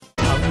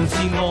自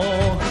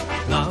我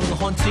硬漢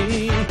子，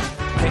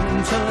拼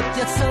出一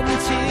身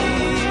刺，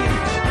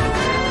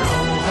流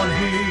汗血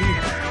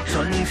盡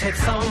赤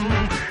心，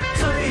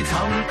追尋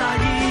大意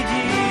義，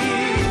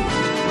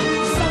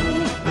生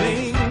命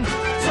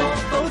作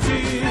賭注，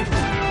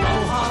留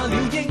下了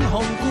英雄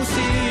故事，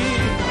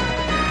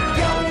憂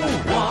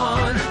患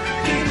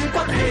見骨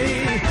氣，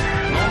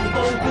昂步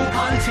顧盼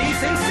似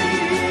醒獅。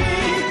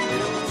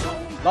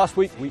Last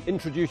week, we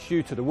introduced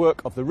you to the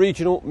work of the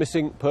Regional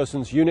Missing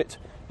Persons Unit,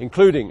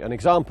 including an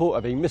example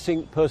of a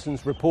missing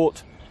persons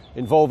report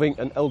involving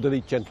an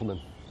elderly gentleman.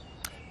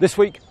 This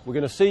week, we're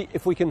going to see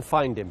if we can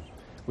find him,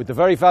 with the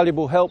very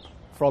valuable help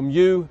from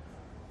you,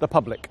 the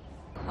public.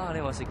 你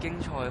話食京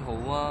菜好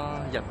啊，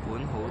日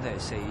本好定係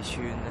四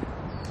川呢？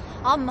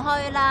我唔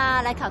去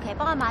啦，你求其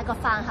幫我買個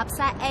飯盒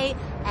set A，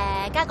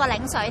 加個檸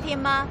水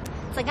添啊！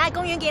陣間喺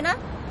公園見啦。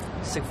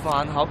食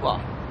飯盒啊？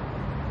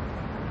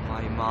唔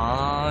係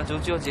嘛，早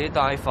知我自己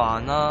帶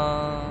飯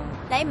啦。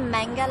你唔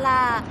明㗎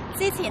啦，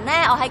之前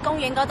咧我喺公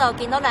園嗰度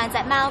見到兩隻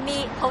貓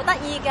咪，好得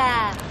意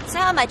㗎，所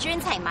以我咪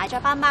專程買咗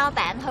包貓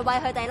餅去餵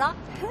佢哋咯。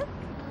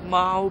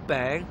貓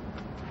餅？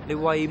你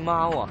餵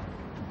貓啊？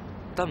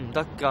得唔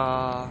得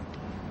㗎？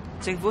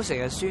政府成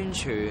日宣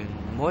傳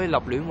唔可以立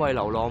亂餵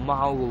流浪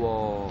貓㗎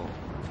喎。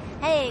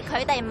嘿，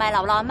佢哋唔係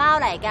流浪貓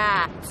嚟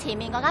㗎，前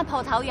面嗰間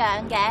鋪頭養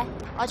嘅。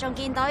我仲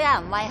見到有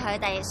人餵佢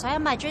哋，所以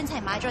咪專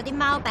程買咗啲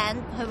貓餅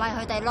去餵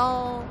佢哋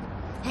咯。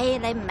嘿，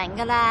你唔明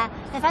㗎啦，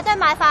你快啲去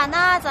買飯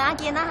啦，陣間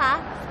見啦吓，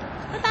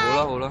拜拜。好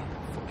啦好啦，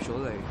服咗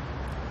你。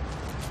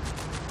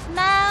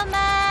貓貓，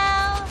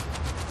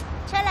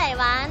出嚟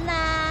玩啦！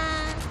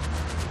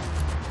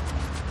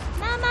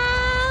貓貓，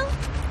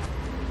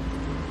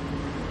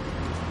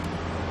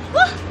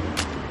哇！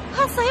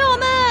嚇死我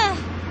咩？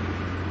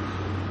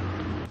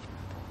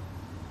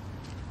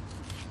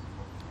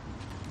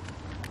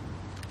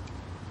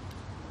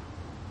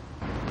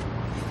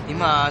點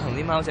啊？同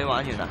啲貓仔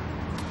玩完啦？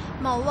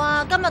冇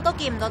啊，今日都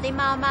見唔到啲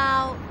貓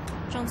貓，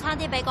仲差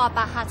啲俾個阿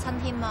伯嚇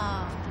親添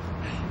啊！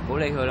唔好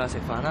理佢啦，食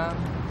飯啦。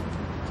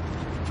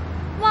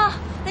哇！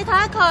你睇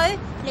下佢，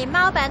連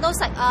貓餅都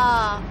食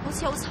啊，好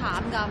似好慘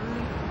咁。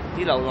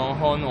啲流浪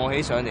漢餓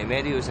起上嚟，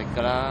咩都要食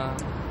噶啦。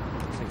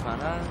食飯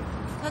啦。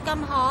佢咁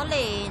可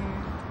憐，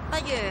不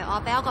如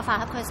我俾我個飯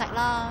盒佢食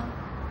啦。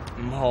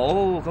唔好，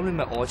咁你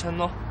咪餓親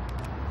咯。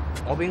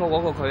我俾我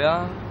嗰個佢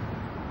啊。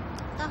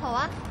得好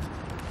啊。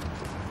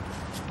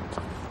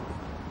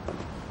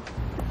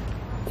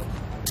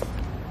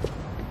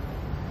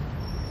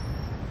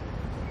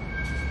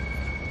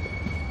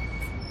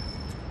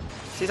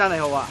先生你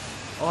好啊，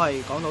我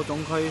係港島總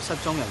區失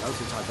蹤人口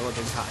調查組嘅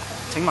警察，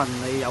請問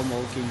你有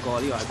冇見過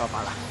呢個阿伯伯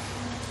啊？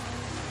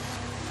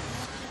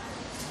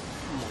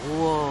冇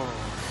喎，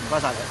唔該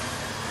晒你。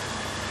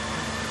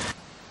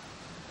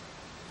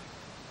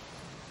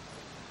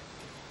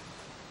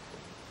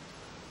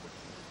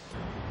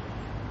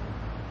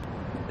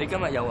你今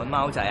日又搵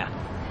貓仔啊？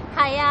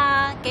係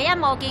啊，幾日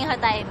冇見佢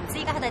哋，唔知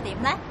而家佢哋點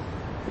咧？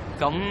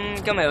咁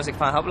今日又食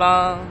飯盒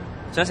啦，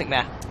想食咩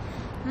啊？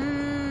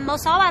冇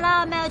所謂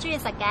啦，咩都中意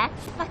食嘅。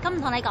喂，咁唔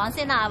同你講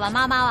先啦，搵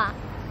貓貓啊？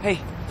嘿，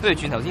不如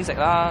轉頭先食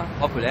啦，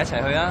我陪你一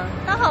齊去啊。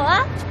都好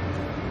啊。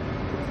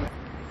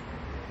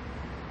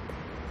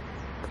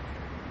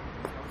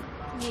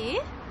咦？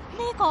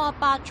呢個阿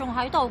伯仲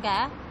喺度嘅？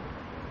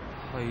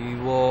係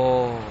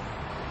喎，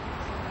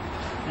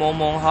望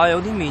望下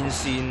有啲面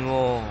線喎，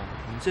唔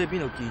知喺邊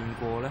度見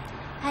過咧？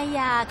係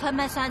啊，佢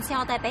咪上次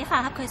我哋俾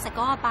飯盒佢食嗰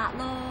個阿伯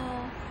咯。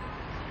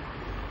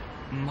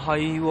唔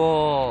係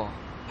喎。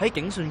喺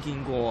警訊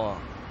見過啊！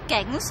警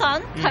訊？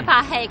佢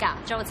拍戲㗎，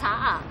做賊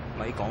啊？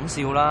咪講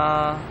笑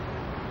啦！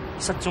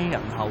失蹤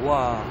人口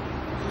啊！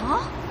嚇！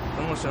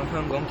等我上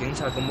香港警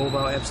察個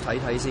mobile apps 睇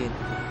睇先。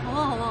好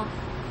啊好啊。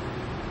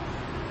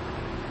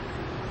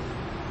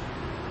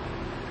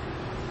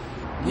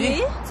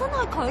咦？真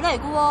係佢嚟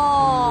㗎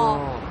喎！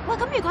喂，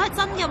咁如果係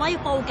真嘅話，要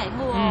報警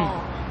㗎喎。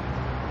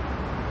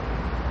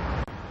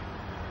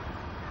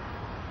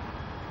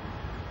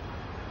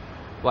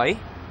喂？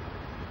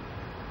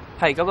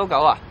係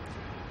999啊！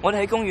我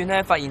哋喺公園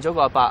咧發現咗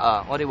個阿伯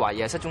啊，我哋懷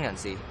疑係失蹤人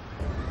士。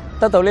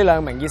得到呢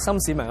兩名熱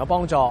心市民嘅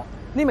幫助，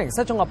呢名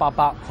失蹤嘅伯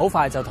伯好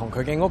快就同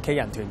佢嘅屋企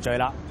人團聚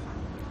啦。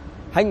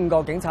喺5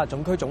個警察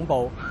總區總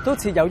部都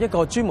設有一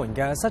個專門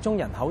嘅失蹤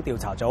人口調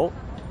查組，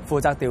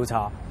負責調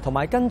查同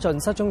埋跟進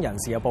失蹤人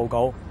士嘅報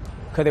告。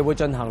佢哋會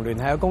進行聯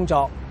繫嘅工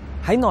作，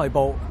喺內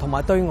部同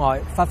埋對外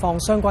發放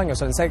相關嘅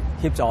信息，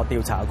協助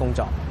調查嘅工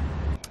作。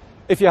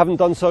If you haven't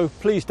done so,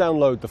 please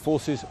download the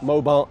Forces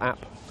mobile app.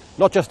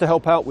 Not just to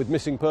help out with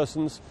missing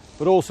persons,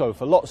 but also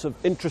for lots of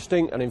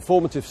interesting and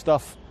informative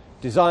stuff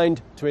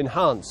designed to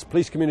enhance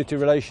police-community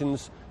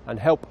relations and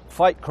help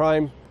fight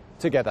crime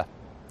together.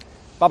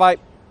 Bye-bye.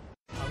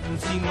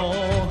 自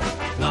我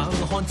硬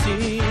漢子，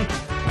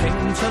拼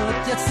出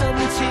一身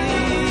刺，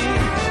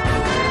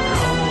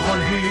流汗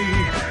血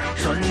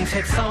盡赤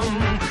心。